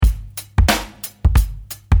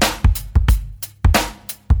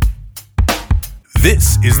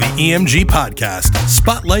This is the EMG Podcast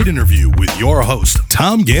Spotlight Interview with your host,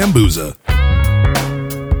 Tom Gambuza.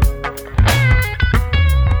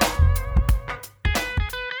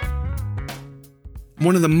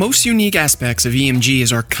 One of the most unique aspects of EMG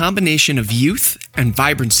is our combination of youth and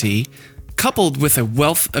vibrancy, coupled with a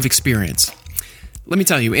wealth of experience. Let me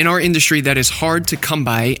tell you, in our industry, that is hard to come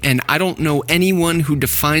by, and I don't know anyone who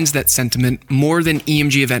defines that sentiment more than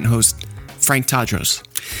EMG event host Frank Tadros.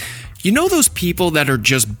 You know those people that are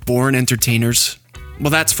just born entertainers? Well,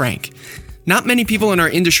 that's Frank. Not many people in our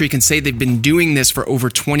industry can say they've been doing this for over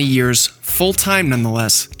 20 years, full-time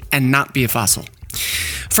nonetheless, and not be a fossil.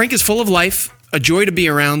 Frank is full of life, a joy to be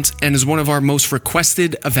around, and is one of our most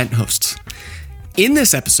requested event hosts. In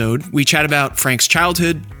this episode, we chat about Frank's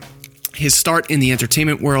childhood, his start in the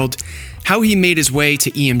entertainment world, how he made his way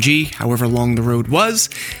to EMG, however long the road was,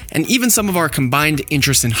 and even some of our combined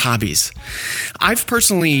interests and hobbies. I've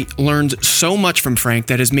personally learned so much from Frank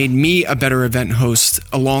that has made me a better event host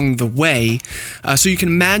along the way, so you can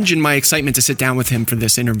imagine my excitement to sit down with him for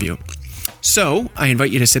this interview. So, I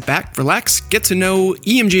invite you to sit back, relax, get to know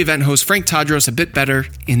EMG event host Frank Tadros a bit better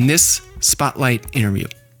in this Spotlight interview.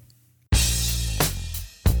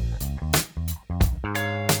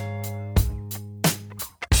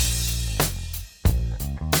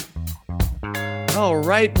 All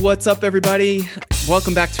right, what's up, everybody?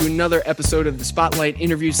 Welcome back to another episode of the Spotlight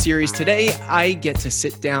interview series. Today, I get to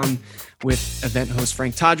sit down with event host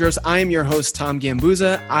Frank Tadros. I am your host, Tom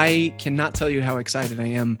Gambuza. I cannot tell you how excited I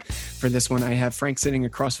am for this one. I have Frank sitting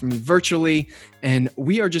across from me virtually, and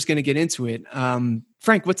we are just going to get into it.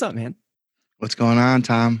 Frank, what's up, man? What's going on,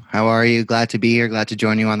 Tom? How are you? Glad to be here. Glad to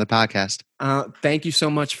join you on the podcast. Thank you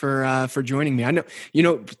so much for joining me.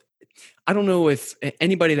 I don't know if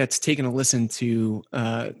anybody that's taken a listen to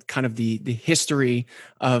kind of the history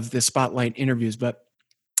of the Spotlight interviews, but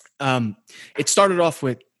it started off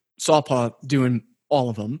with Sawpaw doing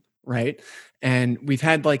all of them, right? And we've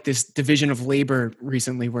had like this division of labor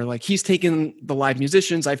recently where like he's taken the live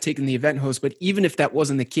musicians, I've taken the event host. But even if that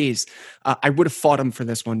wasn't the case, I would have fought him for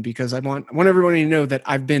this one because I want everybody to know that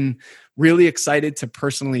I've been really excited to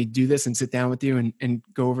personally do this and sit down with you and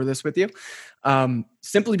go over this with you.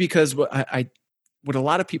 Simply because what a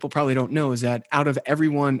lot of people probably don't know is that out of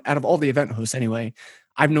all the event hosts anyway,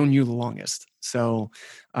 I've known you the longest. So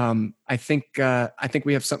I think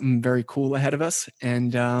we have something very cool ahead of us,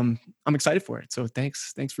 and I'm excited for it. So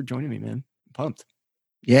thanks for joining me, man. I'm pumped.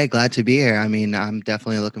 Yeah, glad to be here. I mean, I'm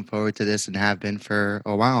definitely looking forward to this and have been for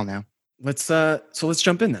a while now. Let's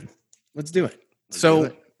jump in then. Let's do it.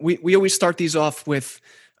 We always start these off with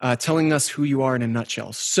telling us who you are in a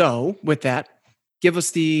nutshell. So with that, give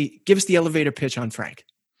us the elevator pitch on Frank.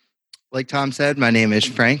 Like Tom said, my name is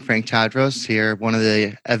Frank Tadros, here, one of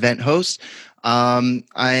the event hosts. I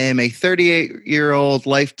am a 38-year-old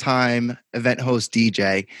lifetime event host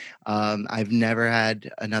DJ. I've never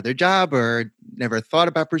had another job or never thought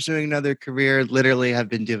about pursuing another career. Literally have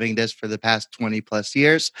been doing this for the past 20 plus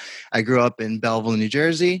years. I grew up in Belleville, New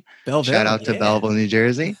Jersey. Shout out to Belleville, New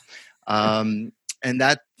Jersey. And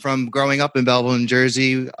that from growing up in Belleville, New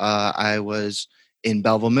Jersey, I was in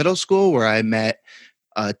Belleville Middle School where I met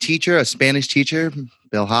a Spanish teacher,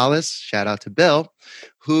 Bill Hollis, shout out to Bill,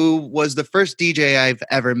 who was the first DJ I've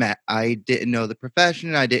ever met. I didn't know the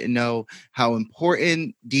profession. I didn't know how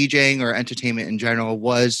important DJing or entertainment in general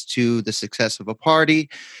was to the success of a party.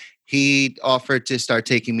 He offered to start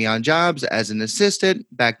taking me on jobs as an assistant.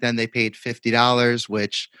 Back then they paid $50,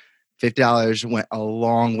 which $50 went a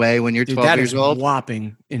long way when you're 12 years old. That is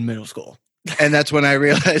whopping in middle school. And that's when I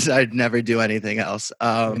realized I'd never do anything else.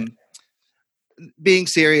 Being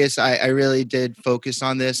serious, I really did focus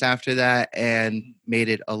on this after that and made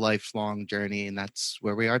it a lifelong journey. And that's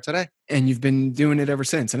where we are today. And you've been doing it ever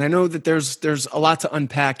since. And I know that there's a lot to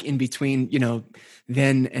unpack in between,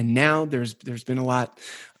 then and now. There's been a lot,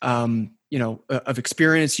 of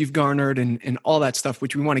experience you've garnered and all that stuff,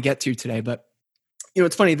 which we want to get to today. But,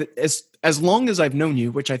 it's funny that as long as I've known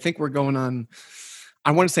you, which I think we're going on,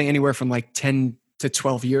 I want to say anywhere from like 10 to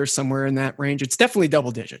 12 years, somewhere in that range. It's definitely double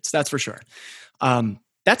digits. That's for sure.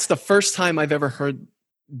 That's the first time I've ever heard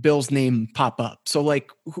Bill's name pop up. So like,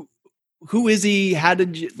 who is he? How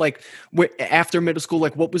did you after middle school,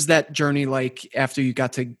 like what was that journey like after you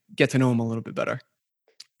got to get to know him a little bit better?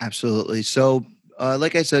 Absolutely. So,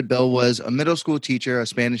 like I said, Bill was a middle school teacher, a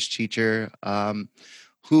Spanish teacher,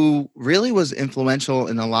 who really was influential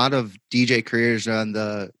in a lot of DJ careers on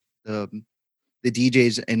the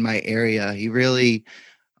DJs in my area. He really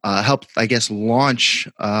helped, I guess, launch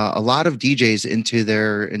a lot of DJs into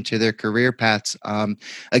their career paths.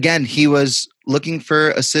 Again, he was looking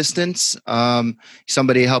for assistance,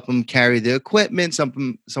 somebody to help him carry the equipment,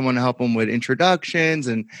 someone to help him with introductions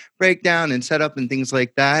and breakdown and setup and things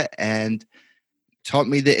like that, and taught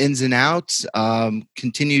me the ins and outs.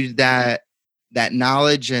 Continued that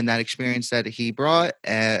knowledge and that experience that he brought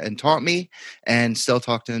and taught me, and still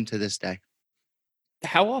talk to him to this day.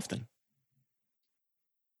 How often?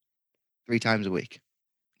 3 times a week.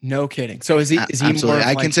 No kidding. So is he Absolutely. more of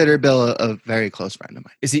I like, consider Bill a very close friend of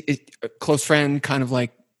mine. is he a close friend, kind of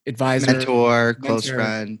like advisor, Mentor, close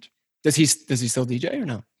friend. Does he still DJ or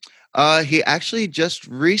no? He actually just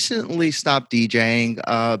recently stopped DJing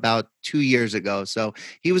about 2 years ago. So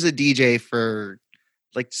he was a DJ for,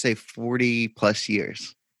 like to say, 40 plus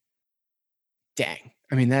years. Dang.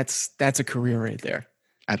 I mean, that's a career right there.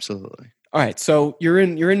 Absolutely. All right. So you're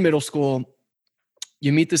in middle school.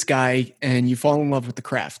 You meet this guy and you fall in love with the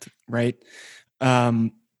craft, right?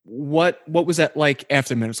 What was that like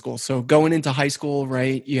after middle school? So going into high school,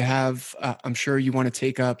 right? You have, I'm sure you want to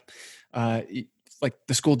take up, like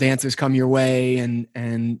the school dances come your way, and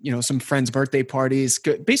some friends' birthday parties.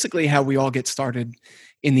 Basically, how we all get started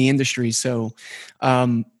in the industry. So,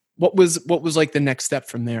 what was like the next step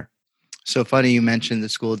from there? So funny you mentioned the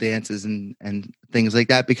school dances and things like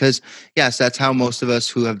that, because yes, that's how most of us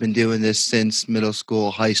who have been doing this since middle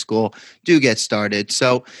school, high school do get started.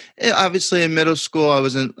 So obviously in middle school, I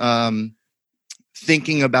wasn't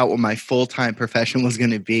thinking about what my full-time profession was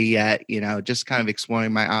going to be yet, just kind of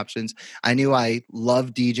exploring my options. I knew I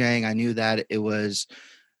loved DJing. I knew that it was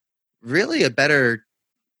really a better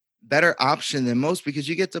option than most, because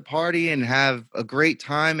you get to party and have a great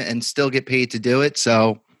time and still get paid to do it.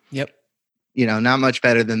 So, yep. Not much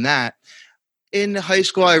better than that. In high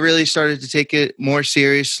school, I really started to take it more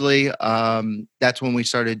seriously. That's when we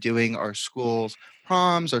started doing our school's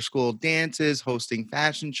proms, our school dances, hosting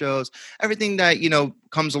fashion shows, everything that,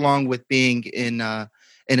 comes along with being in a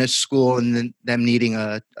school, and then them needing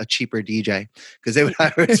a cheaper DJ, because they would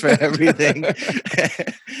hire us for everything.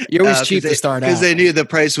 You're always cheap to start out, because they knew the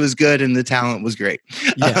price was good and the talent was great.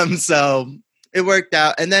 Yeah. So it worked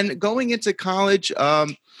out. And then going into college,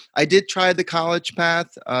 I did try the college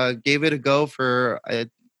path, gave it a go for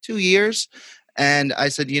 2 years. And I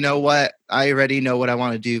said, you know what? I already know what I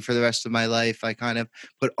want to do for the rest of my life. I kind of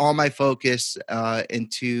put all my focus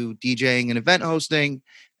into DJing and event hosting.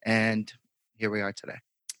 And here we are today.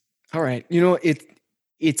 All right.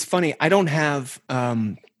 It's funny. I don't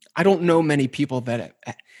know many people that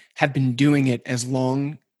have been doing it as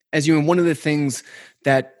long as you. And one of the things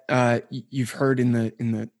that you've heard in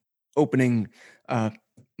the opening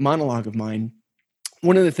monologue of mine,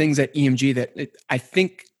 one of the things at EMG that I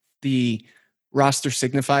think the roster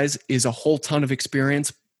signifies is a whole ton of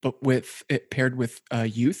experience, but with it paired with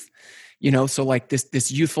youth, so like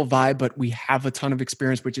this youthful vibe, but we have a ton of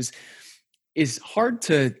experience, which is hard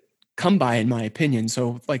to come by, in my opinion.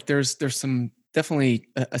 So like there's some definitely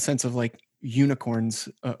a sense of like unicorns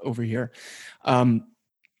over here.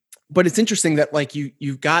 But it's interesting that like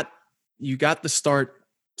you got the start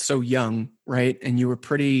so young, right? And you were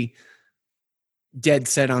pretty dead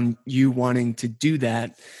set on you wanting to do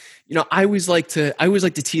that. I always like to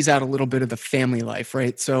tease out a little bit of the family life,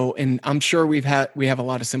 right? So, and I'm sure we have a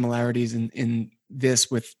lot of similarities in this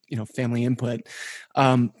with, family input.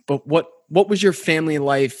 But what was your family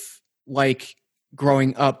life like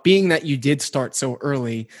growing up, being that you did start so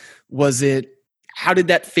early? How did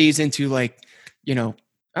that phase into like, all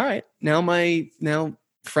right, now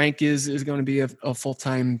Frank is going to be a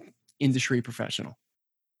full-time industry professional?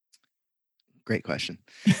 Great question.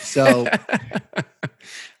 So,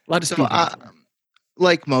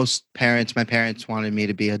 like most parents, my parents wanted me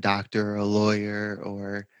to be a doctor or a lawyer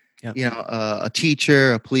or, yep, a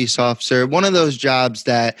teacher, a police officer, one of those jobs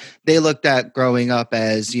that they looked at growing up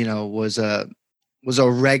as, was a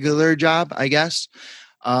regular job, I guess.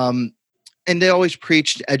 And they always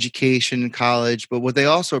preached education in college, but what they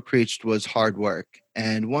also preached was hard work.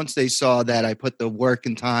 And once they saw that I put the work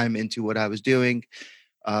and time into what I was doing,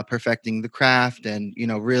 perfecting the craft and,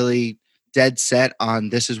 really dead set on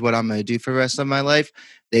this is what I'm going to do for the rest of my life,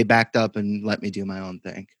 they backed up and let me do my own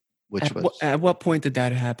thing, at what point did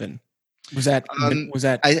that happen? Was that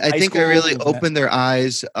I think it really opened their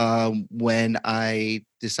eyes when I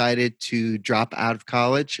decided to drop out of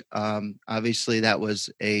college. Obviously that was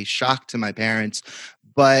a shock to my parents,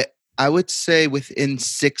 but I would say within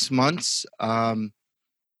 6 months,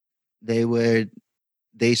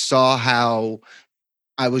 they saw how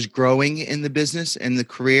I was growing in the business and the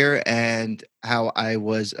career, and how I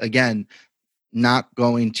was, again, not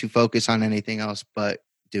going to focus on anything else but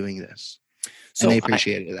doing this. So And they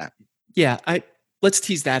appreciated that. Yeah, let's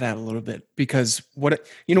tease that out a little bit, because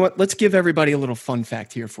let's give everybody a little fun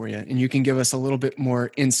fact here for you, and you can give us a little bit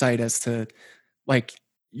more insight as to like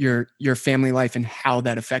your family life and how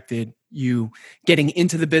that affected you getting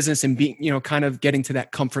into the business and being, kind of getting to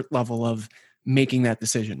that comfort level of making that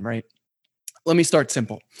decision, right? Let me start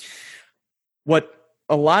simple. What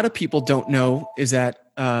a lot of people don't know is that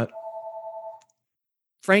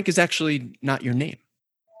Frank is actually not your name.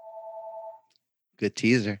 Good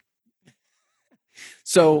teaser.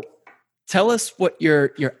 So tell us what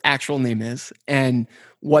your actual name is and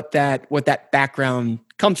what that background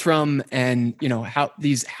comes from, and how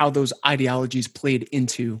those ideologies played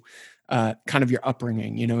into kind of your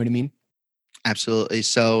upbringing. You know what I mean? Absolutely.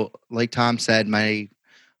 So, like Tom said, my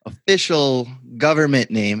official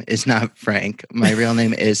government name is not Frank. My real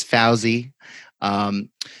name is Fauzi.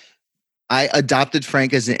 I adopted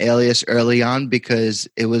Frank as an alias early on because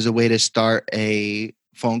it was a way to start a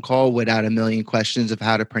phone call without a million questions of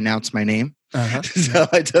how to pronounce my name. Uh-huh. So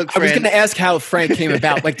I took Frank. I was going to ask how Frank came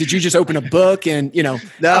about. Like, did you just open a book and, No,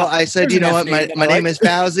 I said, you know what? My name is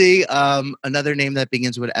Fauzi. Another name that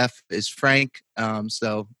begins with F is Frank.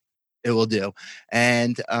 So it will do.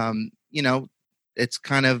 And, it's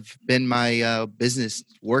kind of been my business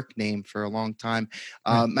work name for a long time.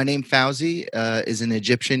 My name Fauzi is an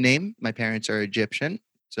Egyptian name. My parents are Egyptian.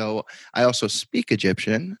 So I also speak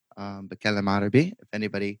Egyptian. B'kelem Arabi. If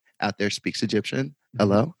anybody out there speaks Egyptian,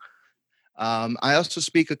 hello. I also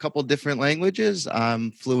speak a couple different languages.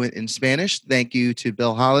 I'm fluent in Spanish. Thank you to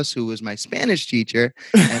Bill Hollis, who was my Spanish teacher,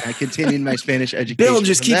 and I continued my Spanish education. Bill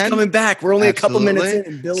just keeps coming back. We're only a couple minutes in.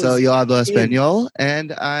 And Bill so yo hablo español,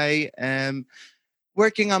 and I am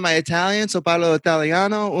working on my Italian. So parlo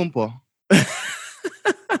italiano un po'.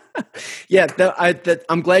 Yeah,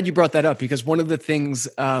 I'm glad you brought that up, because one of the things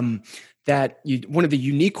one of the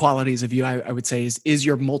unique qualities of you, I would say, is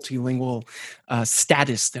your multilingual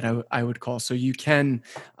status that I would call. So you can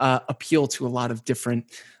appeal to a lot of different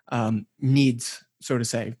needs, so to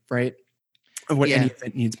say, right? Of what any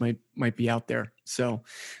event needs might be out there. So,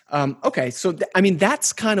 okay, so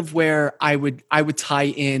that's kind of where I would tie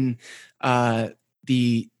in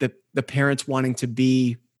the parents wanting to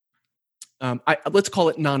be, let's call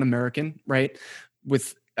it non-American, right?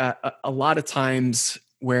 With a lot of times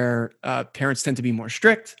where parents tend to be more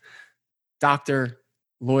strict, doctor,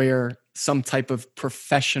 lawyer, some type of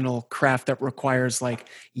professional craft that requires like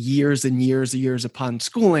years and years upon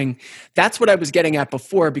schooling. That's what I was getting at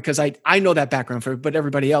before, because I know that background but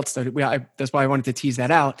everybody else, that's why I wanted to tease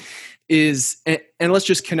that out, and let's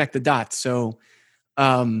just connect the dots. So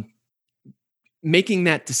making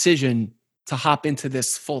that decision to hop into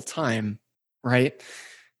this full time, right?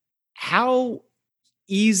 How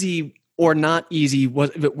easy or not easy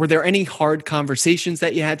were there any hard conversations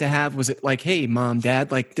that you had to have? Was it like, hey, mom,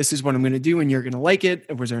 dad, like, this is what I'm going to do and you're going to like it?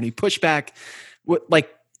 Or was there any pushback?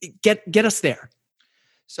 Get us there.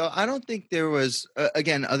 So I don't think there was,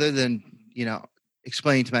 again, other than,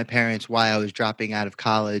 explaining to my parents why I was dropping out of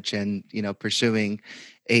college and, pursuing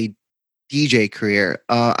a DJ career.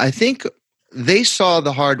 I think they saw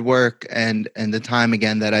the hard work and the time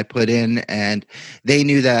again that I put in, and they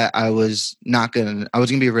knew that I was going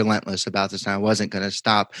to be relentless about this, and I wasn't going to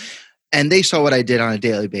stop. And they saw what I did on a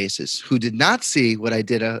daily basis. Who did not see what I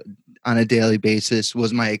did on a daily basis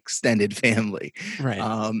was my extended family.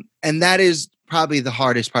 Right. And that is probably the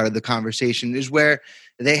hardest part of the conversation, is where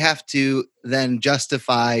they have to then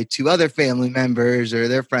justify to other family members or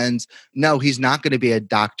their friends, no, he's not going to be a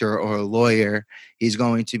doctor or a lawyer. He's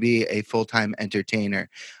going to be a full-time entertainer.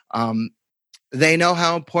 They know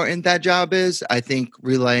how important that job is. I think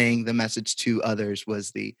relaying the message to others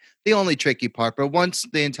was the only tricky part. But once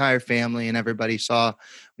the entire family and everybody saw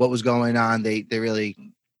what was going on, they really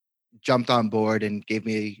jumped on board and gave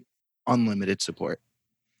me unlimited support.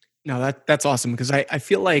 No, that's awesome, because I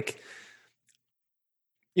feel like,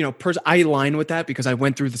 I align with that because I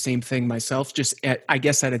went through the same thing myself, just I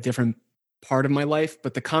guess at a different part of my life,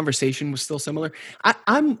 but the conversation was still similar.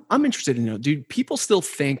 I'm interested to know, do people still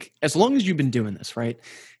think, as long as you've been doing this, right?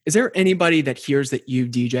 Is there anybody that hears that you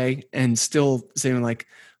DJ and still saying like,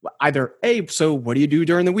 either A, so what do you do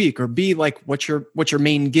during the week? Or B, like, what's your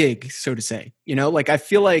main gig, so to say? I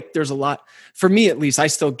feel like there's a lot, for me at least, I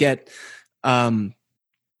still get,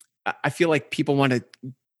 I feel like people want to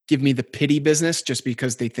give me the pity business just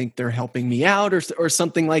because they think they're helping me out or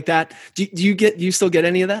something like that. Do you still get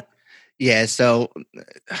any of that? Yeah. So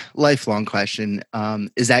lifelong question.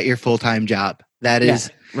 Is that your full-time job? That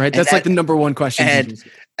is right. That's like the number one question. And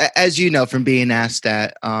as you know, from being asked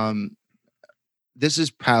that, this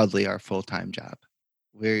is proudly our full-time job.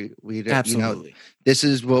 Absolutely. This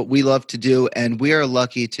is what we love to do, and we are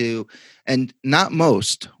lucky to, and not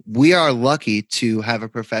most, we are lucky to have a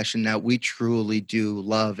profession that we truly do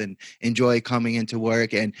love and enjoy coming into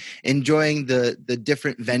work and enjoying the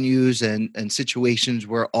different venues and situations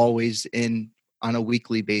we're always in on a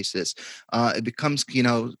weekly basis. It becomes,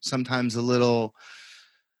 sometimes a little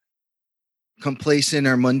complacent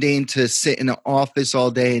or mundane to sit in an office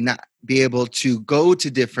all day and not be able to go to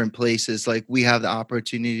different places like we have the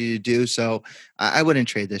opportunity to do. So I wouldn't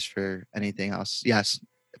trade this for anything else. Yes,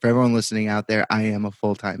 for everyone listening out there, I am a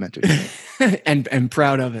full-time entertainer and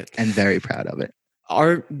proud of it. and very proud of it.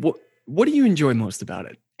 What do you enjoy most about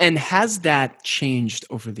it? And has that changed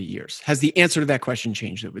over the years? Has the answer to that question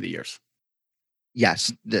changed over the years?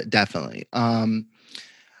 Yes, definitely.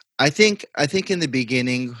 I think in the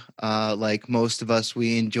beginning, like most of us,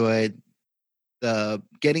 we enjoyed the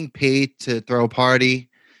getting paid to throw a party,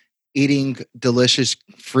 eating delicious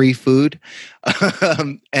free food,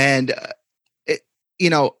 and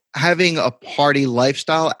having a party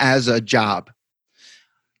lifestyle as a job.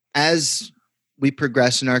 As we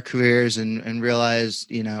progress in our careers and realize,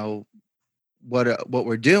 what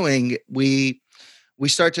we're doing, we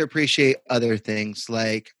start to appreciate other things,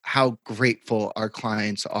 like how grateful our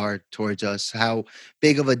clients are towards us, how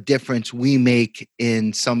big of a difference we make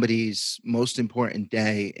in somebody's most important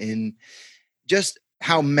day, and just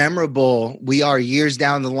how memorable we are years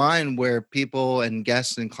down the line, where people and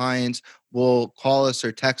guests and clients will call us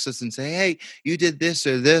or text us and say, hey, you did this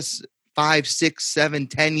or this 5, 6, 7,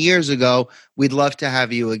 10 years ago. We'd love to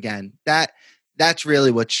have you again. That's really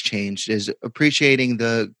what's changed, is appreciating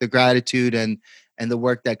the gratitude and the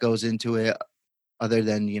work that goes into it, other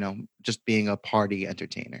than, just being a party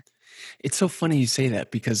entertainer. It's so funny you say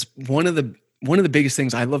that, because one of the biggest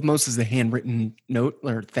things I love most is the handwritten note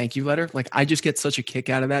or thank you letter. Like, I just get such a kick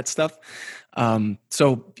out of that stuff.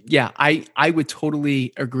 So yeah, I would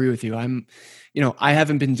totally agree with you. I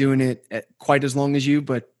haven't been doing it quite as long as you,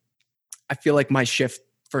 but I feel like my shift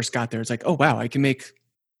first got there. It's like, oh wow, I can make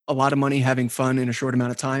a lot of money having fun in a short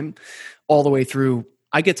amount of time, all the way through.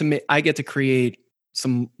 I get to create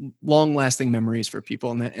some long-lasting memories for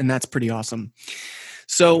people, and that's pretty awesome.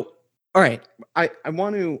 So, all right, I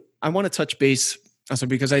want to touch base also,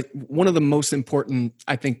 because one of the most important,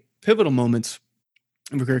 I think, pivotal moments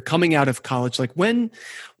we're coming out of college. Like, when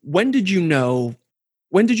did you know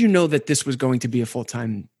that this was going to be a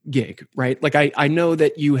full-time gig, right? Like, I know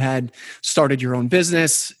that you had started your own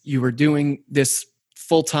business, you were doing this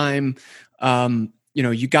full-time,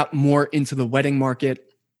 you got more into the wedding market,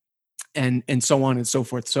 and so on and so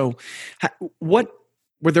forth. So what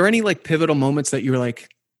were there any like pivotal moments that you were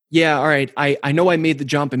like, yeah, all right, I know I made the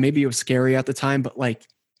jump and maybe it was scary at the time, but like,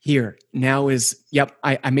 here now is, yep,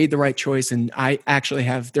 I made the right choice and I actually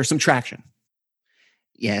there's some traction.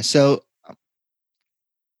 Yeah. So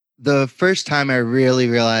the first time I really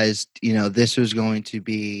realized, this was going to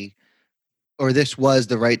be, or this was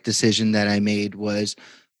the right decision that I made, was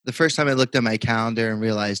the first time I looked at my calendar and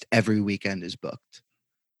realized every weekend is booked.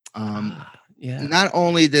 Yeah. Not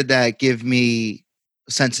only did that give me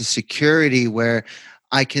a sense of security, where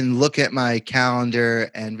I can look at my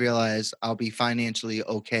calendar and realize I'll be financially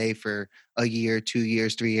okay for a year, 2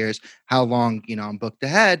 years, 3 years, how long, I'm booked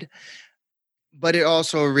ahead. But it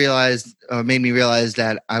also made me realize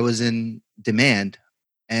that I was in demand,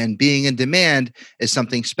 and being in demand is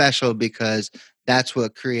something special, because that's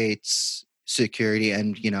what creates security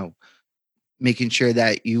and, making sure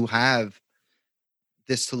that you have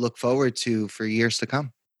this to look forward to for years to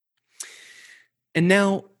come. And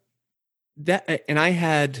now I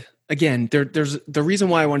had, again, there's the reason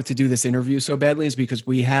why I wanted to do this interview so badly is because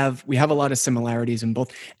we have a lot of similarities in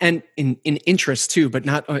both, and in interest too, but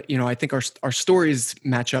not, I think our stories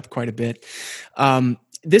match up quite a bit.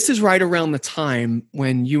 This is right around the time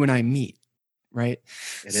when you and I meet, right?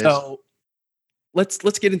 So let's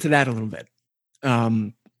get into that a little bit.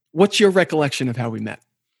 What's your recollection of how we met?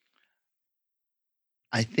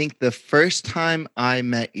 I think the first time I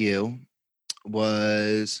met you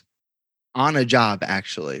was on a job,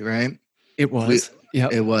 actually, right? It was.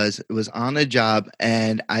 It was on a job,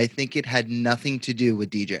 and I think it had nothing to do with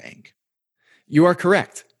DJing. You are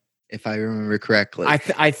correct, if I remember correctly.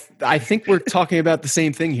 I think we're talking about the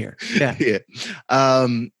same thing here. Yeah. Yeah.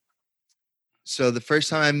 So the first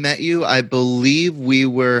time I met you, I believe we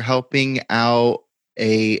were helping out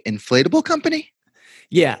a inflatable company.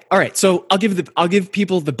 Yeah. All right. So I'll give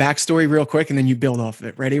people the backstory real quick, and then you build off of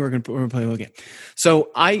it. Ready? We're gonna play a little game.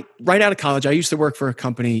 So right out of college, I used to work for a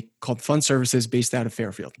company called Fund Services based out of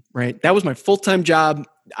Fairfield. Right. That was my full-time job.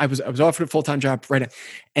 I was offered a full-time job right.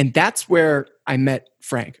 And that's where I met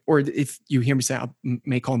Frank, or if you hear me say, I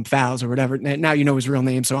may call him Fowles or whatever. Now you know his real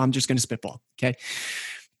name, so I'm just going to spitball. Okay.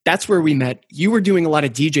 That's where we met. You were doing a lot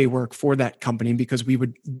of DJ work for that company because we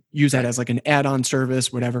would use that as like an add-on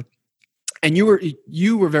service, whatever. And you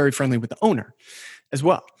were very friendly with the owner as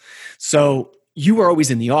well. So you were always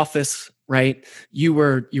in the office, right? You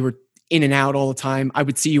were in and out all the time. I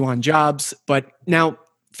would see you on jobs, but now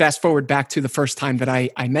fast forward back to the first time that I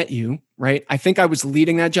met you, right? I think I was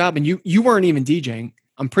leading that job and you weren't even DJing.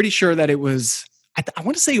 I'm pretty sure that it was, I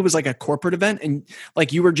want to say it was like a corporate event and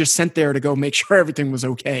like you were just sent there to go make sure everything was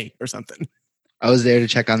okay or something. I was there to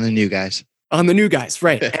check on the new guys. On the new guys,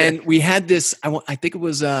 right. And we had this, I think it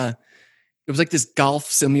was like this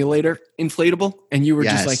golf simulator inflatable, and you were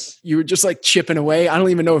just like chipping away. I don't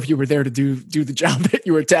even know if you were there to do the job that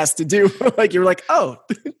you were tasked to do. Like you were like, oh,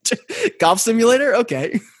 golf simulator,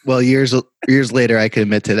 okay. Well, years later, I can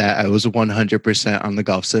admit to that. I was 100% on the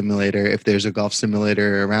golf simulator. If there's a golf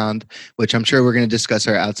simulator around, which I'm sure we're going to discuss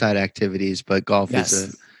our outside activities, but golf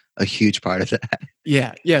is a huge part of that.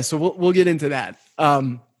 Yeah. So we'll get into that.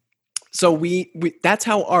 So we that's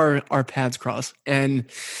how our paths cross.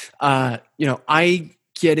 And, I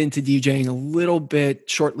get into DJing a little bit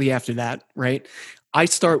shortly after that, right? I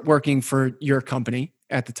start working for your company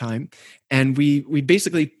at the time, and we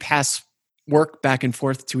basically pass work back and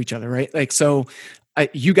forth to each other, right? Like, so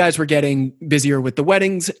you guys were getting busier with the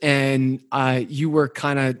weddings, and you were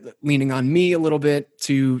kind of leaning on me a little bit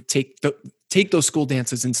to take those school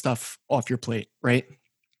dances and stuff off your plate, right?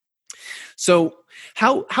 So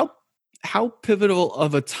how pivotal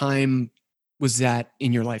of a time was that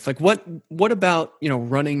in your life? Like what about,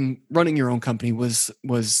 running your own company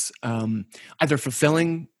was either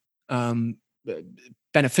fulfilling,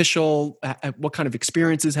 beneficial? What kind of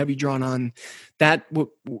experiences have you drawn on that?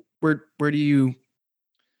 Where do you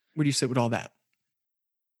sit with all that?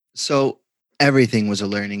 So everything was a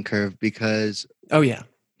learning curve because, oh yeah.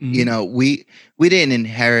 Mm-hmm. We didn't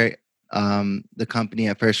inherit the company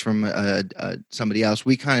at first from somebody else.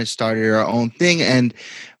 We kind of started our own thing. And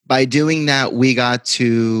by doing that, we got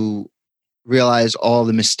to realize all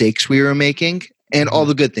the mistakes we were making and all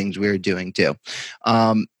the good things we were doing too.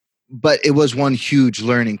 But it was one huge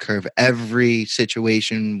learning curve. Every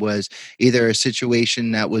situation was either a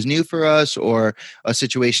situation that was new for us or a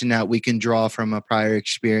situation that we can draw from a prior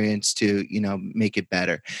experience to, make it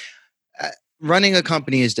better. Running a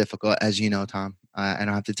company is difficult, as you know, Tom. I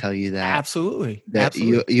don't have to tell you that. Absolutely. That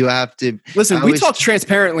absolutely. You have to listen. We talk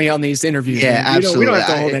transparently on these interviews. Yeah, absolutely. We don't have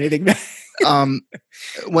to hold anything back.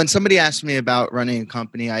 When somebody asked me about running a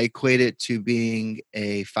company, I equate it to being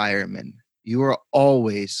a fireman. You are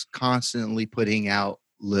always constantly putting out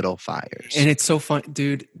little fires, and it's so fun,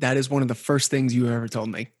 dude. That is one of the first things you ever told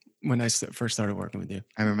me when I first started working with you.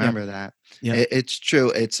 I remember that. Yeah, it's true.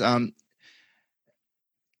 It's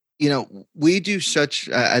we do such,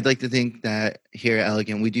 I'd like to think that here at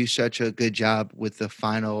Elegant, we do such a good job with the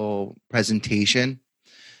final presentation.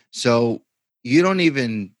 So you don't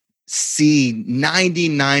even see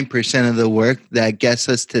 99% of the work that gets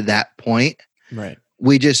us to that point. Right.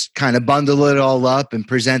 We just kind of bundle it all up and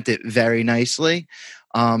present it very nicely.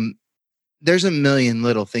 There's a million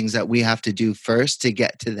little things that we have to do first to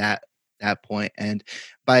get to that point. And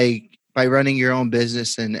by running your own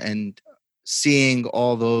business and seeing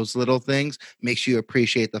all those little things makes you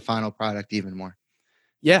appreciate the final product even more.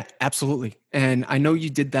 Yeah, absolutely. And I know you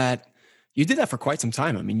did that for quite some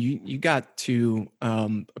time. I mean, you got to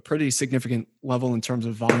a pretty significant level in terms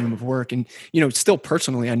of volume of work. And, still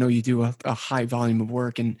personally, I know you do a high volume of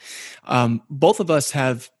work. And both of us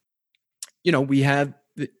have, we had,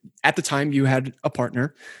 at the time you had a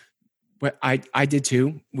partner. But I did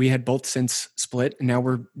too. We had both since split, and now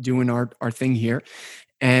we're doing our thing here.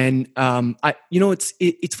 And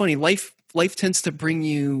it's funny. Life tends to bring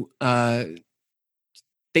you.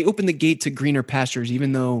 They open the gate to greener pastures,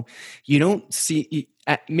 even though you don't see.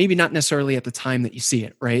 Maybe not necessarily at the time that you see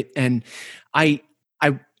it, right? And I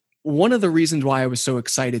one of the reasons why I was so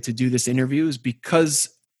excited to do this interview is because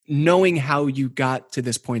knowing how you got to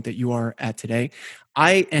this point that you are at today,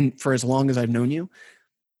 and for as long as I've known you,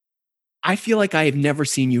 I feel like I have never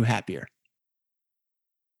seen you happier.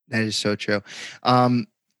 That is so true.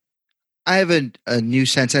 I have a new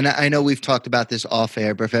sense, and I know we've talked about this off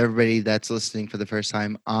air, but for everybody that's listening for the first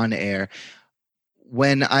time on air,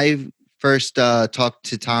 when I first talked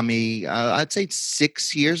to Tommy, I'd say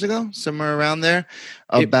 6 years ago, somewhere around there,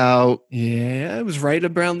 about... it was right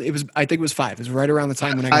around, I think it was 5. It was right around the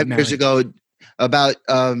time when I got married. 5 years ago, about,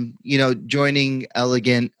 joining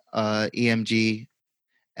Elegant EMG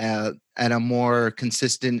at a more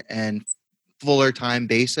consistent and fuller time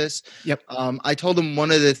basis. Yep. I told him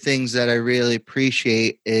one of the things that I really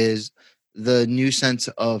appreciate is the new sense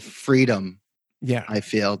of freedom. Yeah. I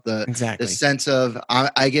feel the Exactly. sense of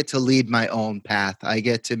I get to lead my own path. I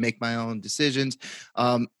get to make my own decisions.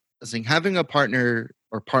 Listen, having a partner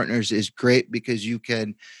or partners is great because you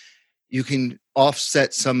can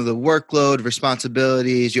offset some of the workload,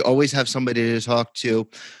 responsibilities. You always have somebody to talk to.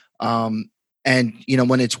 And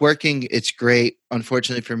when it's working, it's great.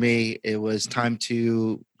 Unfortunately for me, it was time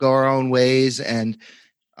to go our own ways. And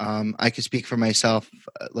I could speak for myself.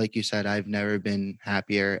 Like you said, I've never been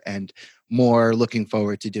happier and more looking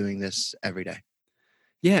forward to doing this every day.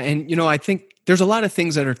 Yeah. And, I think there's a lot of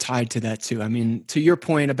things that are tied to that too. I mean, to your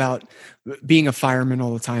point about being a fireman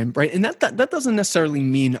all the time, right? And that doesn't necessarily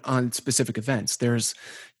mean on specific events. There's,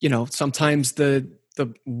 sometimes the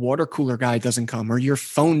water cooler guy doesn't come, or your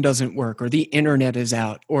phone doesn't work, or the internet is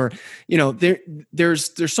out, or,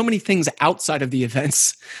 there's so many things outside of the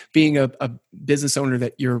events being a business owner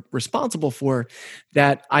that you're responsible for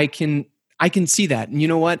that I can see that. And you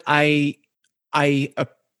know what? As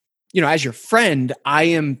your friend,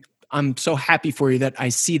 I'm so happy for you that I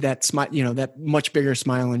see that smile, that much bigger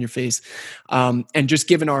smile on your face. And just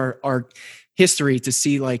given our history to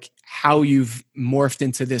see like how you've morphed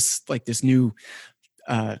into this new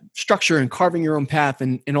structure and carving your own path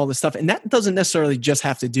and all this stuff. And that doesn't necessarily just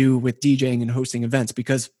have to do with DJing and hosting events,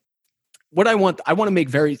 because what I want to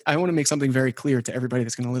make something very clear to everybody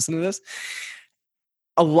that's going to listen to this.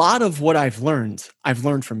 A lot of what I've learned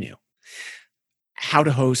from you. How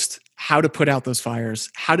to host, how to put out those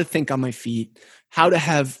fires, how to think on my feet, how to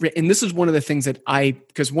have, and this is one of the things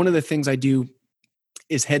because one of the things I do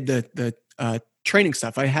is head the training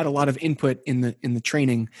stuff. I had a lot of input in the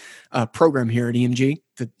training program here at EMG,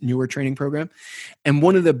 the newer training program. And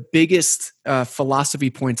one of the biggest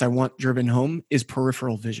philosophy points I want driven home is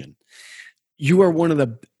peripheral vision. You are one of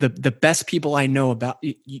the best people I know about.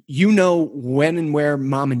 You know when and where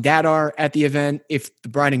mom and dad are at the event, if the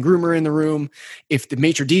bride and groom are in the room, if the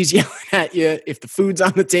maitre d's yelling at you, if the food's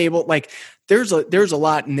on the table. Like there's a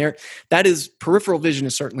lot in there. That is, peripheral vision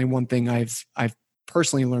is certainly one thing I've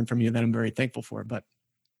personally learned from you that I'm very thankful for. But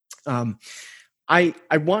I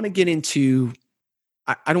want to get into.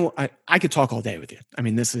 I could talk all day with you. I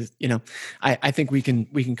mean, this is I think we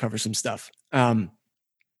can cover some stuff.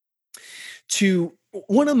 To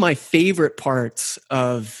one of my favorite parts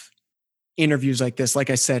of interviews like this, like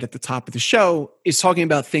I said at the top of the show, is talking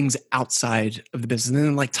about things outside of the business and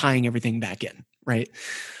then like tying everything back in, right?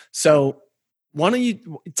 So why don't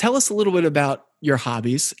you tell us a little bit about your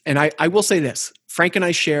hobbies? And I will say this, Frank and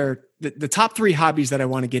I share the top 3 hobbies that I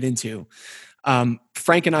want to get into.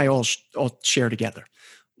 Frank and I all share together.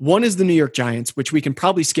 One is the New York Giants, which we can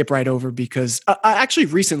probably skip right over because actually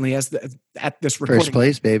recently, at this recording, first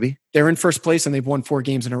place, baby, they're in first place and they've won 4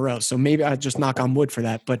 games in a row. So maybe I just knock on wood for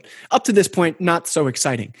that. But up to this point, not so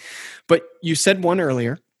exciting. But you said one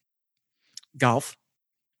earlier, golf.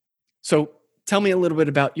 So tell me a little bit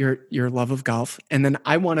about your love of golf, and then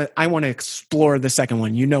I want to explore the second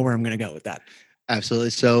one. You know where I'm going to go with that. Absolutely.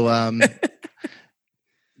 So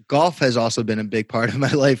golf has also been a big part of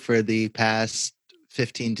my life for the past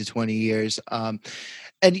 15 to 20 years. And,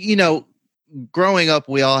 growing up,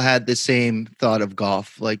 we all had the same thought of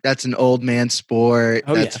golf. Like that's an old man sport.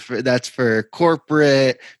 Oh, that's for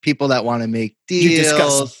corporate people that want to make deals. You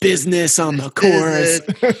discuss business on the course.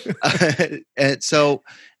 And so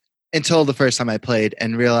until the first time I played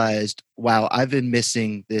and realized, wow, I've been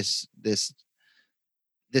missing this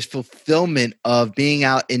fulfillment of being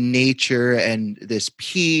out in nature and this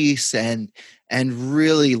peace and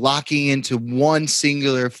really locking into one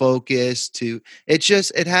singular focus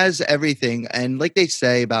it has everything. And like they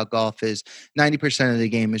say about golf is 90% of the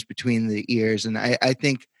game is between the ears. And I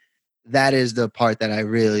think that is the part that I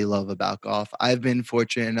really love about golf. I've been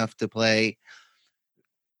fortunate enough to play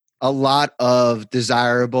a lot of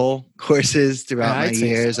desirable courses throughout my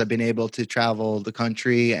years. I've been able to travel the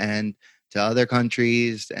country and to other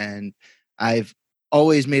countries. And I've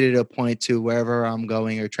always made it a point to wherever I'm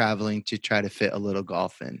going or traveling to try to fit a little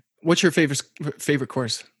golf in. What's your favorite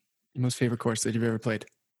course? Your most favorite course that you've ever played?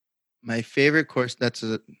 My favorite course, that's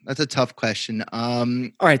a tough question. All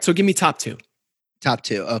right. So give me top 2. Top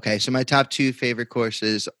 2. Okay. So my top 2 favorite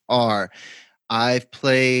courses are, I've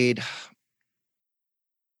played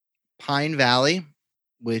Pine Valley,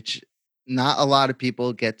 which not a lot of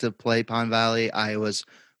people get to play Pine Valley. I was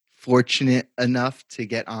fortunate enough to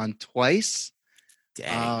get on twice.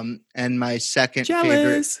 Dang. And my second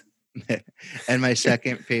Jealous.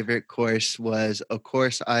 favorite course was a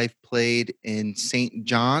course I've played in St.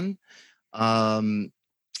 John. It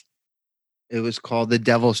was called the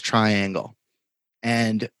Devil's Triangle.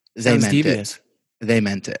 and they Sounds meant devious. it. They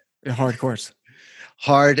meant it. A hard course.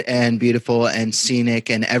 Hard and beautiful and scenic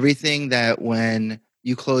and everything that when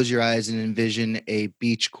you close your eyes and envision a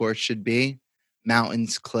beach course should be.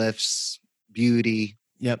 Mountains, cliffs, beauty.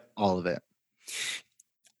 Yep. All of it.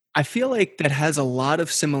 I feel like that has a lot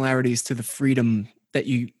of similarities to the freedom that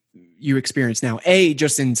you experience now.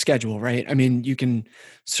 Just in schedule, right? I mean, you can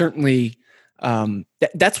certainly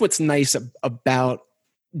that's what's nice about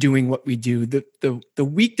doing what we do. The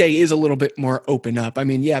weekday is a little bit more open up. I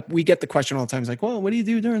mean, yeah, we get the question all the time. It's like, well, what do you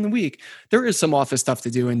do during the week? There is some office stuff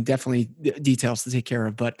to do and definitely details to take care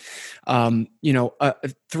of. But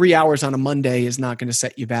 3 hours on a Monday is not going to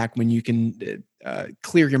set you back when you can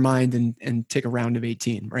clear your mind and take a round of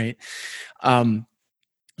 18, right?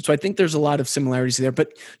 So I think there's a lot of similarities there.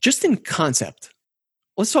 But just in concept,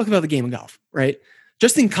 let's talk about the game of golf, right?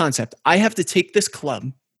 Just in concept, I have to take this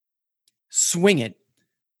club, swing it,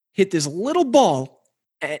 hit this little ball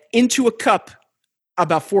into a cup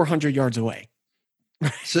about 400 yards away.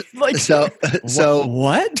 So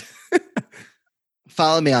what?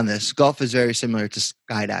 Follow me on this. Golf is very similar to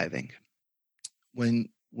skydiving. When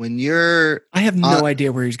you're, I have no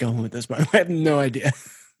idea where he's going with this, but I have no idea.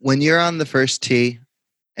 When you're on the first tee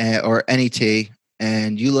or any tee,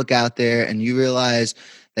 and you look out there and you realize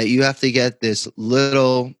that you have to get this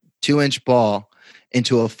little 2-inch ball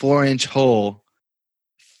into a 4-inch hole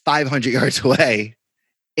 500 yards away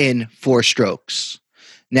in 4 strokes.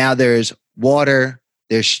 Now there's water,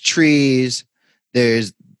 there's trees,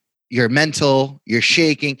 there's your mental, you're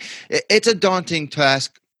shaking. It's a daunting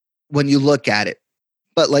task when you look at it.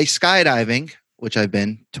 But like skydiving, which I've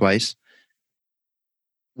been twice,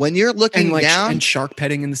 when you're looking down and shark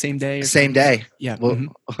petting in the same day, same day. Yeah. Well,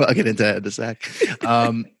 I'll get into that in a sec.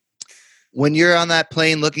 When you're on that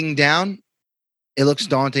plane looking down, it looks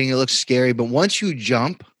daunting. It looks scary. But once you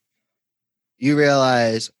jump, you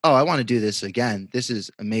realize, oh, I want to do this again. This is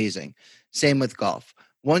amazing. Same with golf.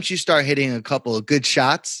 Once you start hitting a couple of good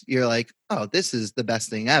shots, you're like, oh, this is the best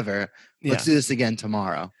thing ever. Let's do this again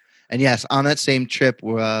tomorrow. And yes, on that same trip,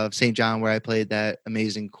 St. John, where I played that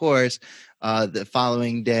amazing course, the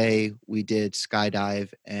following day we did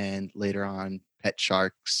skydive and later on pet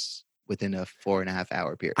sharks within a 4.5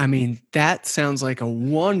 hour period. I mean, that sounds like a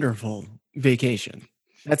wonderful vacation.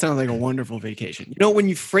 That sounds like a wonderful vacation. You know, when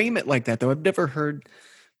you frame it like that, though, I've never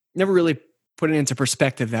really put it into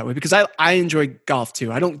perspective that way, because I enjoy golf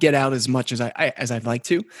too. I don't get out as much as I'd like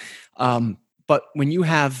to. But when you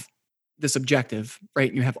have this objective, right,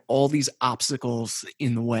 and you have all these obstacles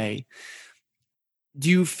in the way,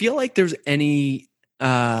 do you feel like there's any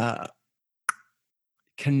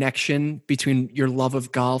connection between your love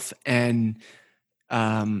of golf and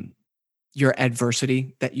your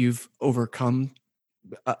adversity that you've overcome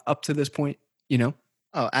up to this point, you know?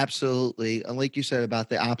 Oh, absolutely. And like you said about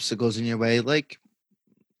the obstacles in your way, like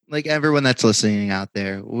everyone that's listening out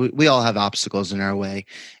there, we all have obstacles in our way.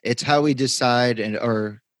 It's how we decide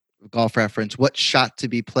or golf reference, what shot to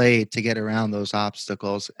be played to get around those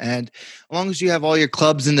obstacles. And as long as you have all your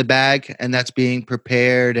clubs in the bag and that's being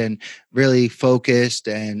prepared and really focused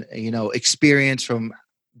and, experience from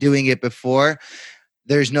doing it before,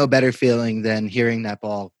 there's no better feeling than hearing that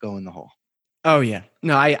ball go in the hole. Oh yeah.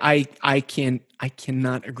 No, I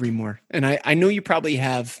cannot agree more. And I know you probably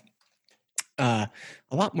have a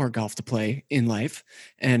lot more golf to play in life,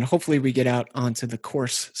 and hopefully we get out onto the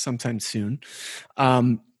course sometime soon.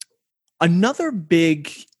 Another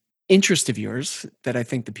big interest of yours that I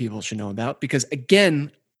think the people should know about, because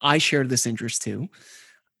again, I share this interest too,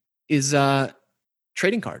 is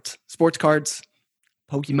trading cards, sports cards,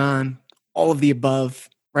 Pokemon, all of the above.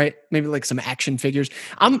 Right? Maybe like some action figures.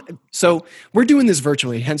 So we're doing this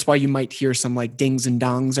virtually, hence why you might hear some like dings and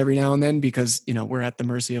dongs every now and then, because, we're at the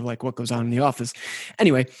mercy of like what goes on in the office.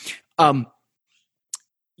 Anyway,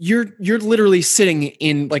 you're literally sitting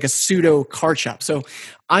in like a pseudo card shop. So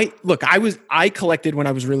I collected when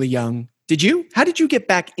I was really young. Did you? How did you get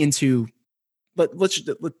back into let's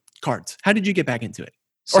cards? How did you get back into it?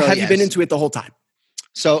 Or have you been into it the whole time?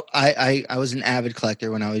 So I was an avid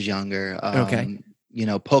collector when I was younger. Okay.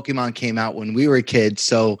 Pokemon came out when we were kids,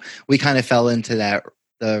 so we kind of fell into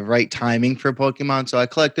the right timing for Pokemon. So I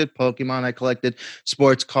collected Pokemon. I collected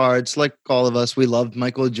sports cards. Like all of us, we loved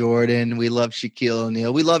Michael Jordan. We loved Shaquille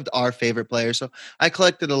O'Neal. We loved our favorite players. So I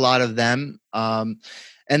collected a lot of them, and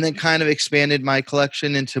then kind of expanded my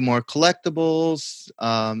collection into more collectibles,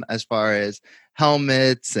 as far as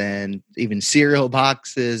helmets and even cereal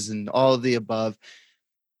boxes and all of the above.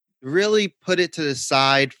 Really put it to the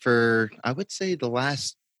side for, I would say, the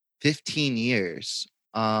last 15 years.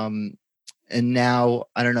 And and now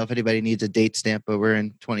I don't know if anybody needs a date stamp, but we're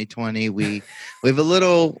in 2020. We have a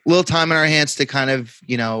little time in our hands to kind of,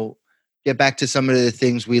 get back to some of the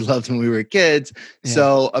things we loved when we were kids. Yeah.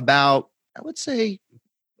 So about, I would say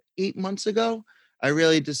 8 months ago, I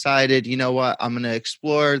really decided, you know what, I'm going to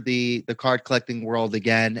explore the card collecting world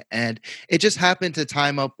again. And it just happened to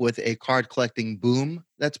time up with a card collecting boom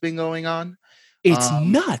that's been going on. It's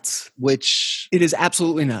nuts. It is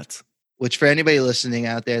absolutely nuts. Which for anybody listening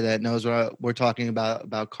out there that knows what we're talking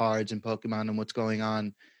about cards and Pokemon and what's going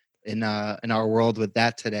on in our world with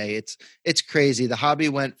that today, it's crazy. The hobby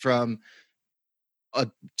went from a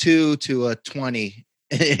 2 to a 20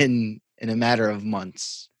 in a matter of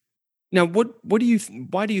months. Now, why do you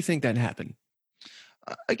think that happened?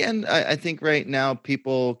 Again, I think right now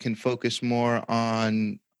people can focus more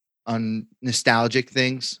on nostalgic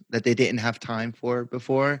things that they didn't have time for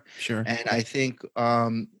before. Sure. And I think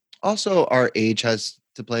also our age has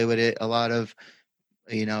to play with it. A lot of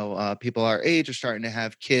people our age are starting to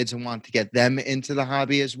have kids and want to get them into the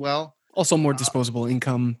hobby as well. Also more disposable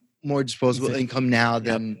income. More disposable income now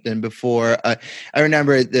than before. I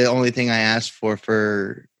remember the only thing I asked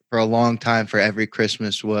for a long time for every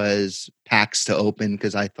Christmas was packs to open,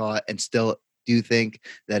 because I thought and still do think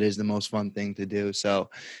that is the most fun thing to do. So,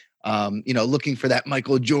 looking for that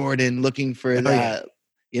Michael Jordan, looking for that,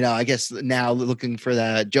 I guess now looking for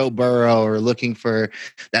that Joe Burrow, or looking for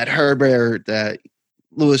that Herbert, that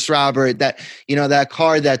Lewis Robert, that, that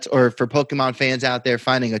card or for Pokemon fans out there,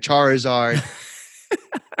 finding a Charizard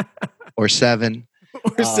or 7.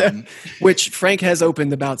 Which Frank has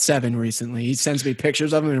opened about 7 recently. He sends me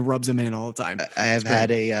pictures of them and rubs them in all the time. I have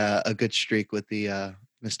had a good streak with the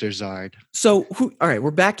Mr. Zard. So, all right,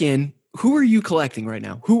 we're back in. Who are you collecting right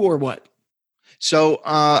now? Who or what? So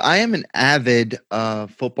I am an avid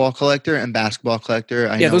football collector and basketball collector.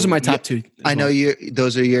 Those are my top 2. I know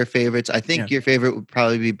those are your favorites. I think your favorite would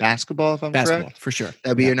probably be basketball, if I'm correct. For sure.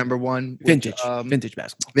 That'd be your number one. Vintage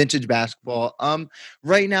basketball. Vintage basketball.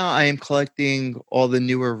 Right now I am collecting all the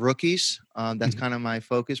newer rookies. That's kind of my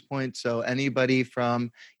focus point. So anybody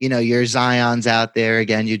from, your Zions out there,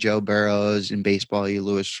 again, you Joe Burrows, in baseball, you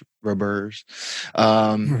Lewis Roberts,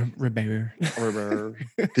 because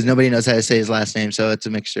nobody knows how to say his last name. So it's a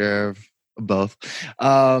mixture of both.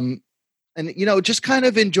 And, just kind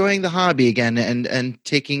of enjoying the hobby again and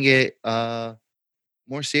taking it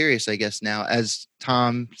more serious, I guess, now. As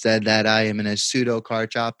Tom said, that I am in a pseudo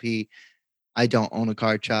card shop. I don't own a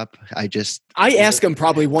card shop. I ask him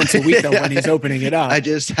probably once a week though when he's opening it up. I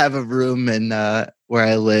just have a room where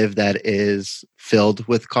I live that is filled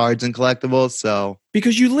with cards and collectibles. So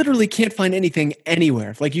because you literally can't find anything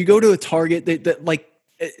anywhere. Like you go to a Target that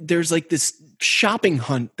there's like this shopping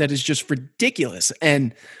hunt that is just ridiculous,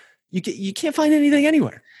 and you can't find anything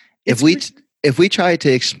anywhere. If we try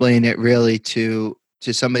to explain it really to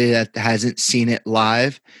somebody that hasn't seen it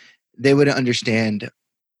live, they wouldn't understand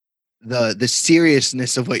the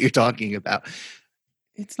seriousness of what you're talking about.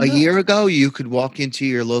 A year ago, you could walk into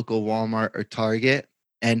your local Walmart or Target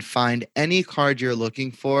and find any card you're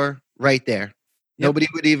looking for right there. Yep. Nobody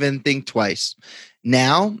would even think twice.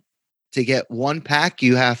 Now, to get one pack,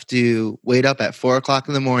 you have to wait up at 4:00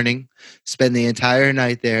 in the morning, spend the entire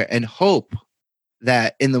night there, and hope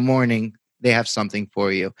that in the morning they have something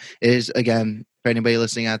for you. It is, again, for anybody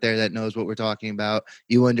listening out there that knows what we're talking about,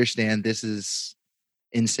 you understand this is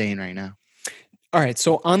insane right now. All right.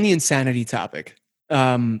 So on the insanity topic,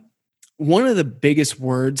 one of the biggest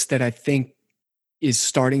words that I think is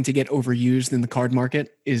starting to get overused in the card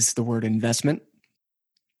market is the word investment.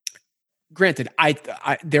 Granted,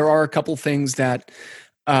 there are a couple things that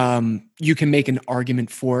you can make an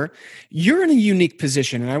argument for. You're in a unique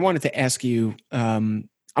position, and I wanted to ask you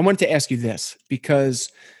this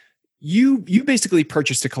because you basically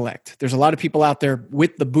purchase to collect. There's a lot of people out there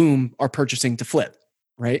with the boom are purchasing to flip.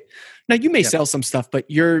 Right now, you may sell some stuff, but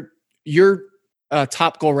your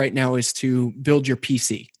top goal right now is to build your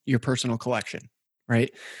PC, your personal collection.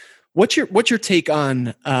 Right? What's your take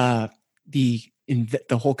on the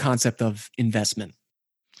whole concept of investment?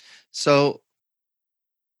 So,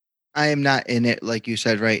 I am not in it, like you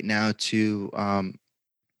said, right now to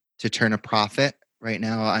turn a profit. Right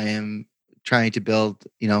now, I am trying to build,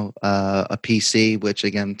 a PC, which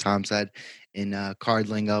again, Tom said in card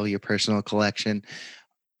lingo, your personal collection.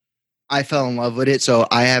 I fell in love with it, so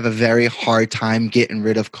I have a very hard time getting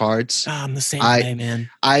rid of cards. I'm the same way, man.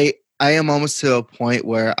 I am almost to a point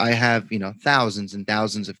where I have, thousands and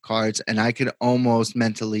thousands of cards, and I could almost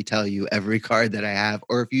mentally tell you every card that I have.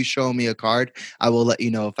 Or if you show me a card, I will let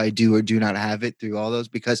you know if I do or do not have it through all those,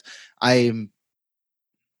 because I am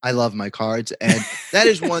I love my cards, and that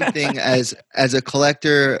is one thing as a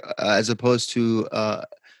collector, as opposed to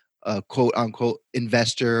a quote unquote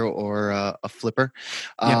investor or a flipper.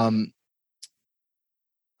 Yep. Um,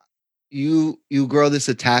 you grow this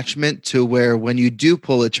attachment to where when you do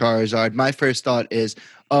pull a Charizard, my first thought is,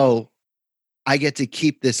 oh, I get to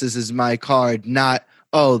keep this. This is my card, not,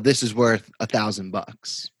 oh, this is worth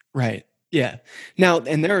 $1,000. Right. Yeah. Now,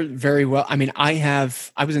 and they're very well. I mean, I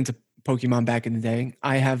was into Pokemon back in the day.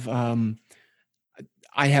 I have a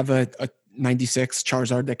 96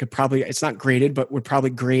 Charizard that could probably, it's not graded, but would probably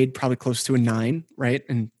grade probably close to a 9, right?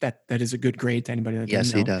 And that is a good grade to anybody that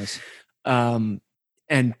Yes, doesn't know. he does.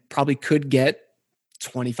 And probably could get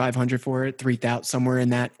 2,500 for it, 3,000, somewhere in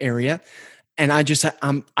that area. And I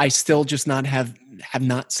still just have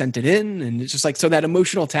not sent it in. And it's just like, so that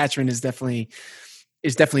emotional attachment is definitely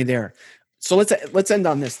there. So let's end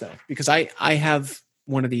on this though, because I have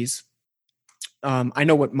one of these. I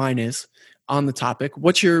know what mine is on the topic.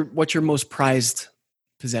 What's your most prized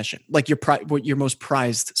possession? Like what your most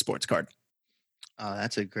prized sports card? Oh,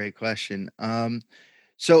 that's a great question.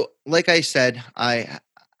 So like I said,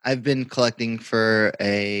 I've been collecting for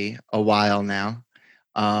a while now.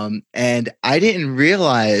 And I didn't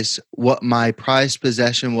realize what my prized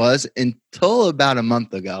possession was until about a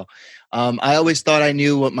month ago. I always thought I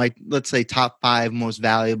knew what my, let's say, top 5 most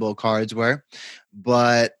valuable cards were,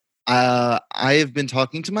 but I have been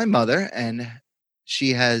talking to my mother, and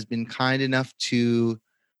she has been kind enough to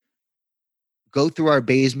go through our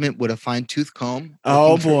basement with a fine-tooth comb.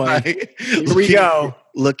 Oh boy, here we go.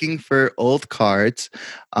 Looking for old cards.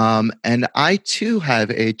 And I too have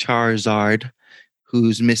a Charizard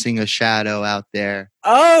who's missing a shadow out there.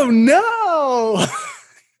 Oh no.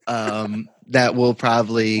 That will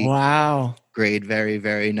probably grade very,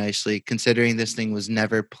 very nicely, considering this thing was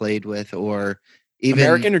never played with, or even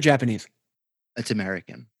American or Japanese. It's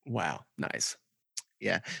American. Wow, nice.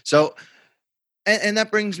 Yeah. So, and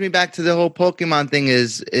that brings me back to the whole Pokemon thing.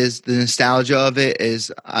 Is the nostalgia of it?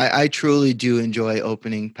 Is I truly do enjoy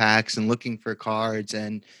opening packs and looking for cards,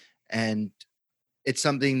 and it's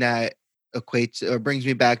something that equates or brings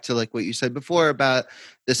me back to like what you said before about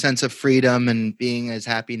the sense of freedom and being as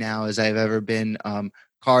happy now as I've ever been.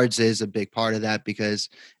 Cards is a big part of that because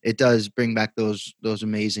it does bring back those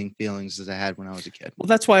amazing feelings as I had when I was a kid. Well,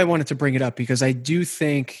 that's why I wanted to bring it up, because I do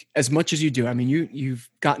think, as much as you do, I mean, you've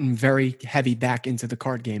gotten very heavy back into the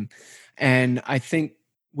card game, and I think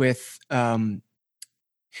with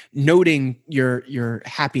noting your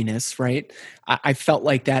happiness, right? I felt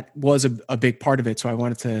like that was a big part of it, so I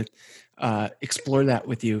wanted to explore that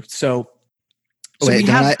with you. So wait,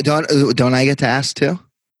 don't I get to ask too?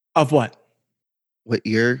 Of what? What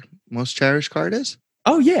your most cherished card is?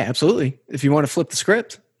 Oh yeah, absolutely. If you want to flip the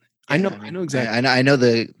script, yeah, I know exactly. I know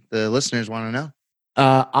the listeners want to know.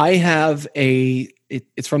 I have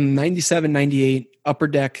it's from 97-98 Upper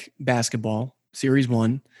Deck Basketball Series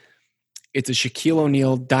 1. It's a Shaquille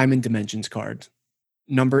O'Neal Diamond Dimensions card,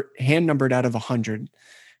 hand numbered out of 100.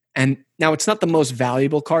 And now it's not the most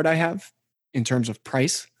valuable card I have in terms of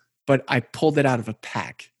price, but I pulled it out of a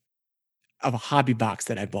pack of a hobby box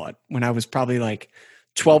that I bought when I was probably like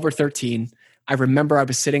 12 or 13. I remember I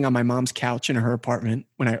was sitting on my mom's couch in her apartment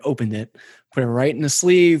when I opened it, put it right in the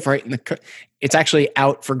sleeve, right in it's actually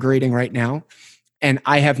out for grading right now. And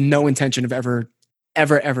I have no intention of ever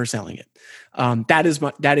selling it.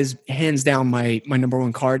 That is hands down my number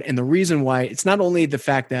one card. And the reason why, it's not only the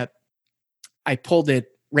fact that I pulled it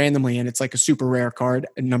randomly and it's like a super rare card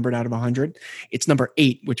numbered out of 100. It's number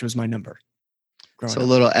 8, which was my number. So a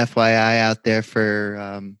little FYI out there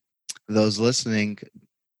for those listening,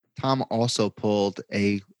 Tom also pulled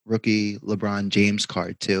a rookie LeBron James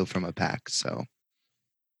card too from a pack. So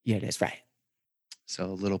yeah, that's right. So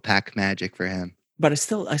a little pack magic for him. But I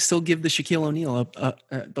still give the Shaquille O'Neal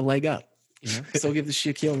the leg up. You know, still give the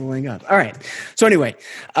Shaquille the leg up. All right. So anyway,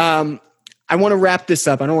 I want to wrap this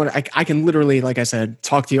up. I can literally, like I said,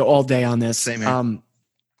 talk to you all day on this. Same here.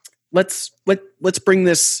 Let's bring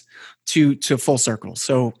this to full circle.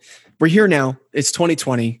 So we're here now. It's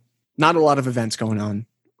 2020. Not a lot of events going on,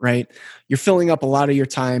 right? You're filling up a lot of your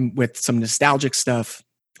time with some nostalgic stuff.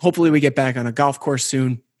 Hopefully we get back on a golf course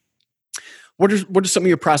soon. What are some of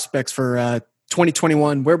your prospects for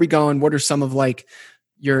 2021? Where are we going? What are some of like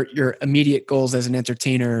your immediate goals as an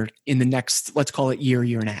entertainer in the next, let's call it year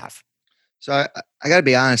and a half? So I got to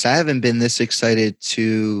be honest, I haven't been this excited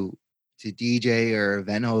to DJ or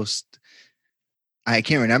event host. I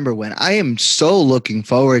can't remember when. I am so looking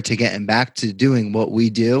forward to getting back to doing what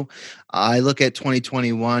we do. I look at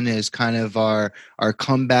 2021 as kind of our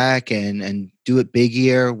comeback and do it big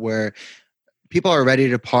year where people are ready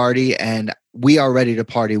to party. And we are ready to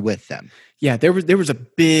party with them. Yeah, there was a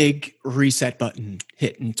big reset button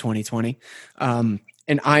hit in 2020. And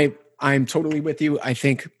I'm totally with you. I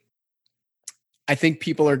think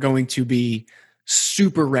people are going to be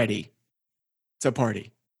super ready to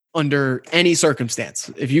party under any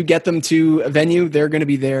circumstance. If you get them to a venue, they're going to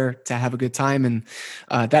be there to have a good time. And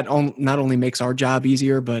that not only makes our job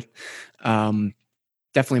easier, but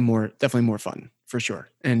definitely more fun for sure.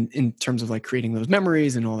 And in terms of like creating those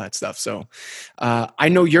memories and all that stuff. So I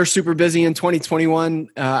know you're super busy in 2021.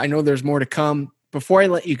 I know there's more to come. Before I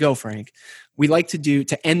let you go, Frank, we like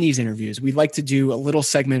to end these interviews, we like to do a little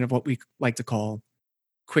segment of what we like to call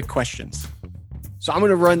quick questions. So I'm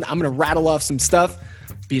going to rattle off some stuff.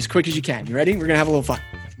 Be as quick as you can. You ready? We're going to have a little fun.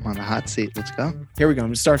 I'm on the hot seat. Let's go. Here we go. I'm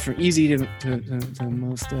going to start from easy to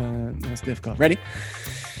most difficult. Ready?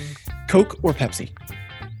 Coke or Pepsi?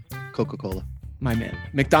 Coca-Cola. My man.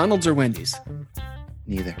 McDonald's or Wendy's?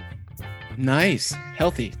 Neither. Nice.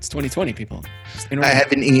 Healthy. It's 2020, people. I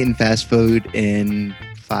haven't eaten fast food in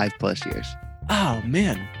 5+ years. Oh,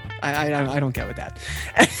 man. I don't get with that.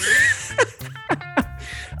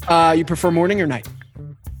 You prefer morning or night?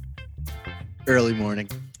 Early morning.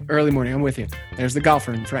 Early morning. I'm with you. There's the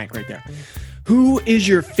golfer and Frank right there. Who is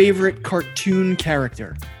your favorite cartoon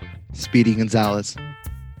character? Speedy Gonzalez.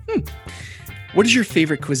 What is your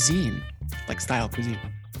favorite cuisine? Like style cuisine?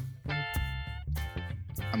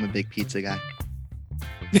 I'm a big pizza guy.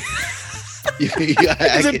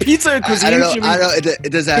 Is it pizza or cuisine? I don't know.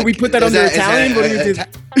 Does that, can we put that under Italian? What do we do?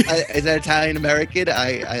 Is that Italian American?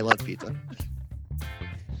 I love pizza.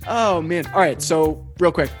 Oh, man. All right. So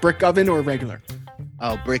real quick, brick oven or regular?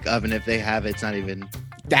 Oh, brick oven. If they have it, it's not even.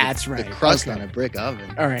 That's right. The crust on a brick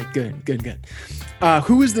oven. All right. Good.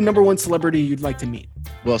 Who is the number one celebrity you'd like to meet?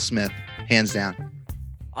 Will Smith. Hands down.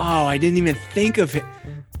 Oh, I didn't even think of it.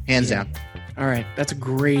 Hands down. All right. That's a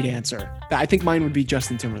great answer. I think mine would be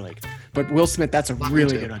Justin Timberlake. But Will Smith, that's a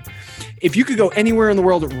really good one. If you could go anywhere in the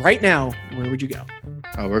world right now, where would you go?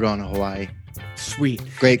 Oh, we're going to Hawaii. Sweet.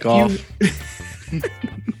 Great golf.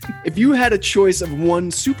 If you had a choice of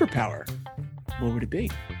one superpower, what would it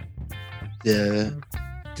be? To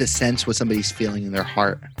sense what somebody's feeling in their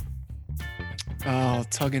heart. Oh,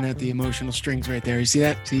 tugging at the emotional strings right there. You see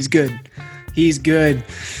that? He's good.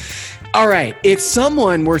 All right. If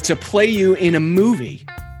someone were to play you in a movie,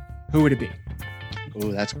 who would it be?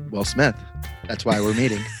 Oh, that's Will Smith. That's why we're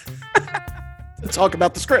meeting. Let's talk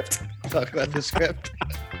about the script.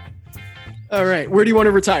 All right. Where do you want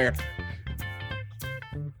to retire?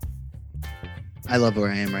 I love where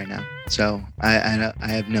I am right now. So I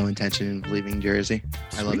have no intention of leaving Jersey.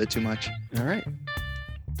 Sweet. I love it too much. All right.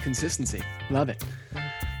 Consistency. Love it.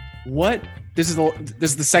 This is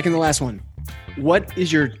the second to last one. What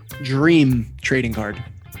is your dream trading card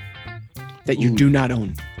that you do not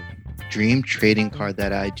own? Dream trading card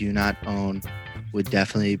that I do not own would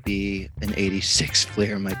definitely be an 86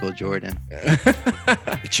 Fleer Michael Jordan.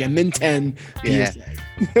 Gem in 10. Yeah.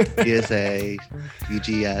 PSA,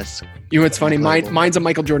 UGS. You know what's funny? Mine's a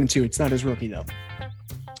Michael Jordan too. It's not his rookie though.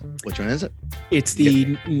 Which one is it? It's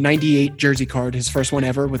the 98 jersey card, his first one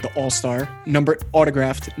ever with the All-Star,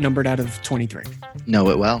 autographed, numbered out of 23. Know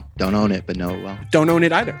it well. Don't own it, but know it well. Don't own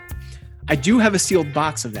it either. I do have a sealed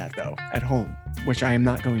box of that though at home, which I am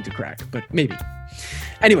not going to crack, but maybe.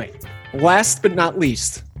 Anyway, last but not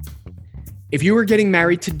least, if you were getting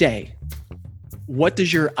married today, what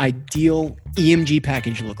does your ideal EMG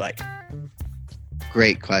package look like?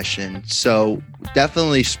 Great question. So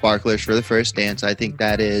definitely sparklers for the first dance. I think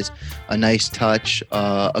that is a nice touch,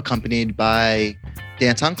 accompanied by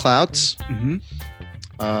Dance on Clouds. Mm-hmm.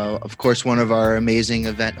 Of course, one of our amazing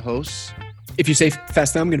event hosts. If you say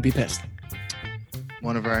Festa, I'm going to be pissed.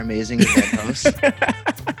 One of our amazing event hosts.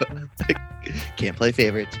 Can't play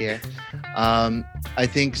favorites here. I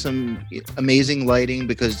think some amazing lighting,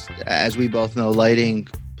 because as we both know, lighting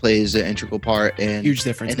plays an integral part in huge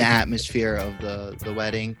difference in the atmosphere of the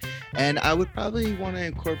wedding. And I would probably want to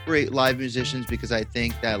incorporate live musicians, because I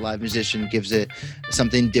think that live musician gives it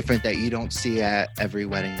something different that you don't see at every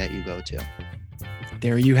wedding that you go to.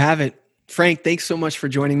 There you have it. Frank, thanks so much for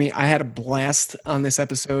joining me. I had a blast on this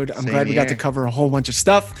episode. I'm glad we got to cover a whole bunch of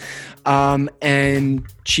stuff. And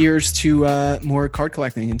cheers to more card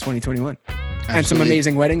collecting in 2021. Absolutely. And some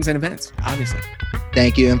amazing weddings and events, obviously.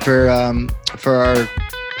 Thank you. And for our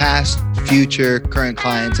past, future, current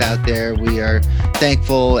clients out there, we are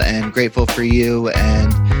thankful and grateful for you.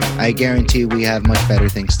 And I guarantee we have much better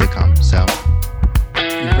things to come. So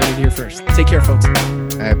you heard it here first. Take care, folks. All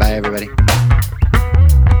right. Bye, everybody.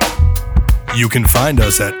 You can find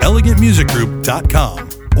us at elegantmusicgroup.com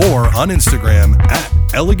or on Instagram at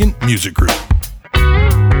elegantmusicgroup.